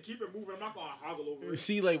 appreciate it, and keep it moving. I'm not gonna hoggle over it.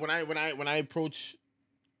 See, like when I approach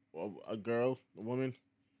a girl, a woman,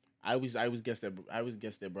 I always guess their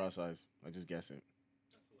bra size. I just guess it.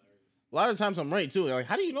 That's hilarious. A lot of times I'm right too. Like,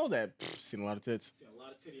 how do you know that? Seen a lot of tits. Seen a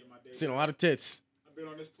lot of titty in my day. Seen a lot of tits. I've been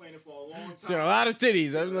on this planet for a long time. Seen a lot of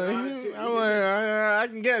titties. I'm like, I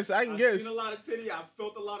can guess. I've seen a lot of titty. I've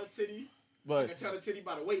felt a lot of titty. But I can tell the titty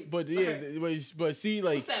by the weight. But yeah, but see,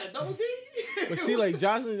 like, what's that, a double D? But see, like,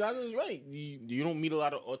 Jocelyn's right. You don't meet a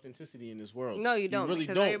lot of authenticity in this world. No, you don't. Really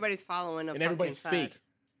because don't. Everybody's following a and everybody's fake.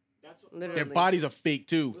 That's literally. Their bodies are fake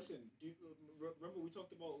too. Listen, remember we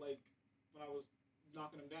talked about like when I was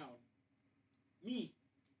knocking them down. Me.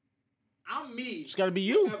 I'm me. Just gotta be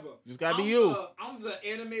you. Whatever. Just gotta be you. I'm the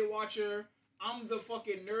anime watcher. I'm the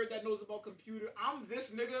fucking nerd that knows about computer. I'm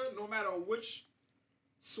this nigga no matter which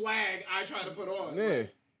swag I try to put on. Yeah.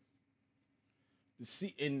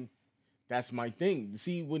 See, and that's my thing.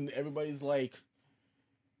 See, when everybody's like,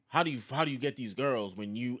 how do you get these girls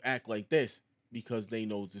when you act like this? Because they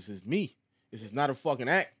know this is me. This is not a fucking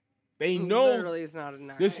act. They know. Literally, it's not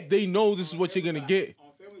an act. They know this is what you're gonna get.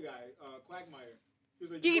 On Family Guy, Quagmire. He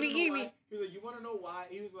was like, Giggity. He was like, you want to know why?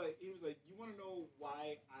 He was like, you want to know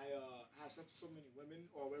why I have sex with so many women,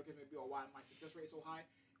 or whatever it may be, or why my success rate is so high?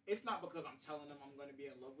 It's not because I'm telling them I'm going to be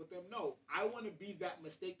in love with them. No, I want to be that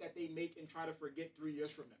mistake that they make and try to forget 3 years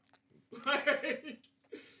from now.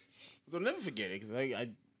 They'll never forget it because I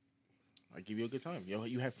give you a good time.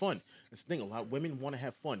 You have fun. That's the thing. A lot of women want to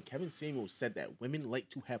have fun. Kevin Samuels said that women like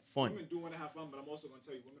to have fun. Women do want to have fun, but I'm also going to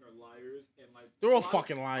tell you, women are liars, and like they're all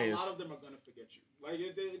fucking liars. A lot of them are going to forget you. Like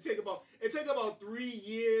it take about 3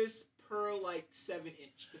 years per like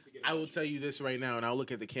 7-inch to forget. I will tell you this right now, and I'll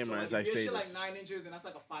look at the camera as I say this. Like 9 inches, then that's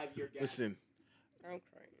like a 5-year gap. Listen. I'm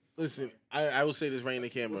crying. Listen, I will say this right in the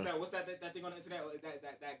camera. What's that thing on the internet?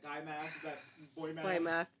 That guy math? That boy math? Boy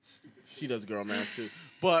math. She does girl math too.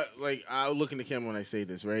 But, like, I'll look in the camera when I say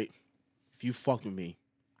this, right? If you fuck with me,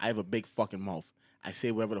 I have a big fucking mouth. I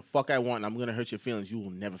say whatever the fuck I want, and I'm going to hurt your feelings. You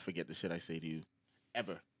will never forget the shit I say to you.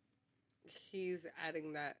 Ever. He's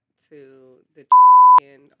adding that to the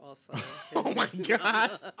and also. Oh my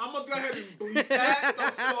God. I'm going to go ahead and bleep that the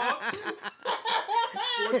fuck.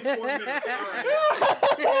 44 minutes. All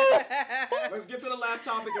right. Let's get to the last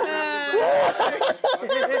topic.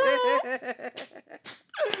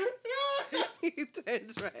 He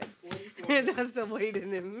turns red. That's the weight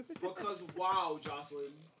in him. Because, wow,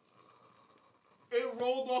 Jocelyn. It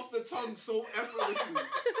rolled off the tongue so effortlessly.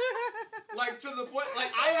 Like, to the point,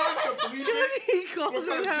 like, I have to bleep it. He calls because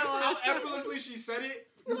it just how effortlessly she said it,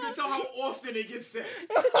 you can tell how often it gets said.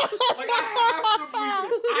 Like, I have to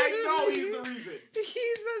bleep it. I know he's the reason. He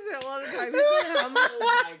says it all the time. He says how much.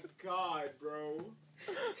 Oh my God, bro.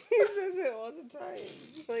 He says it all the time.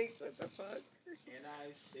 Like, what the fuck? And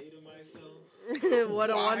I say to myself, what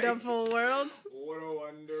a wonderful world. What a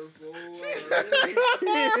wonderful world.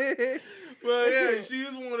 Well, yeah, she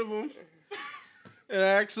is one of them. And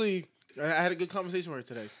I had a good conversation with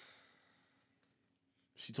her today.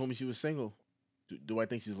 She told me she was single. Do I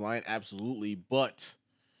think she's lying? Absolutely. But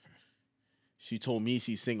she told me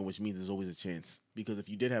she's single, which means there's always a chance. Because if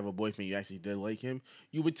you did have a boyfriend, you actually did like him,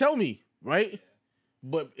 you would tell me, right? Yeah.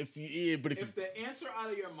 But if the answer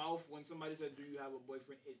out of your mouth when somebody said, "Do you have a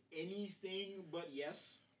boyfriend?" is anything but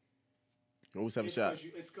yes, you always have a shot.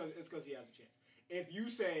 It's because he has a chance. If you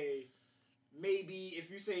say maybe,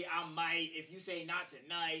 if you say I might, if you say not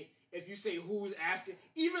tonight, if you say who's asking,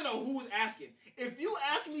 even a who's asking. If you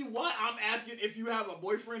ask me what I'm asking, if you have a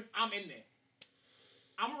boyfriend, I'm in there.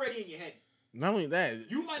 I'm already in your head. Not only that,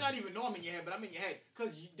 you might not even know I'm in your head, but I'm in your head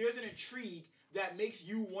because there's an intrigue that makes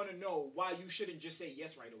you want to know why you shouldn't just say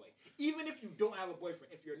yes right away. Even if you don't have a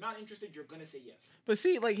boyfriend, if you're not interested, you're gonna say yes. But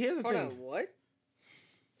see, like here's the thing. Hold on, what?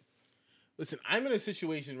 Listen, I'm in a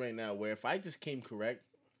situation right now where if I just came correct.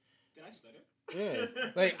 Did I stutter? Yeah.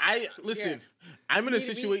 Like listen, yeah. I'm in a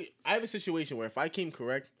situation. I have a situation where if I came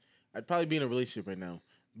correct, I'd probably be in a relationship right now.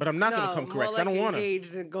 But I'm not gonna come correct. Like I don't want to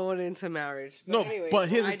engaged and going into marriage. But no, anyways, but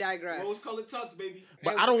I digress. Rose-colored tux, baby.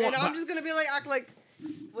 But I don't want. And I'm just gonna be like act like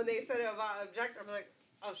when they said about object, I'm like,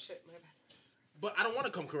 oh shit, my bad. But I don't want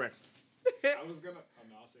to come correct. I was gonna. Oh,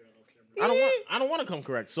 no, I'll say that on camera. I don't want to come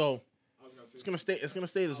correct. So it's gonna stay. It's gonna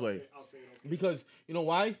stay this way. I'll say it. Because you know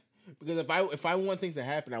why? Because if I want things to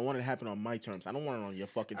happen, I want it to happen on my terms. I don't want it on your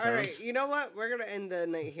fucking terms. All right, you know what? We're gonna end the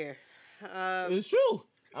night here. It's true.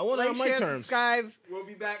 I want it on my terms. Subscribe. We'll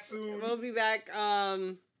be back soon. We'll be back.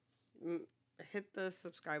 Hit the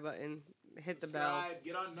subscribe button. Hit the bell.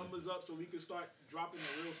 Get our numbers up so we can start dropping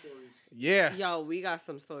the real stories. Yeah. Yo, we got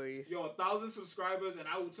some stories. Yo, 1,000 subscribers, and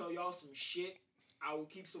I will tell y'all some shit. I will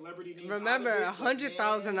keep celebrity names. Remember,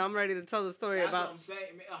 100,000. I'm ready to tell the story that's about. That's what I'm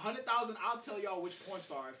saying. 100,000. I'll tell y'all which porn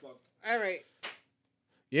star I fucked. All right.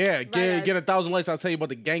 Yeah, get 1,000 likes. I'll tell you about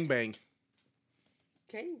the gangbang.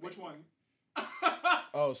 Gangbang. Which one?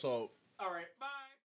 Oh, so. All right. Bye.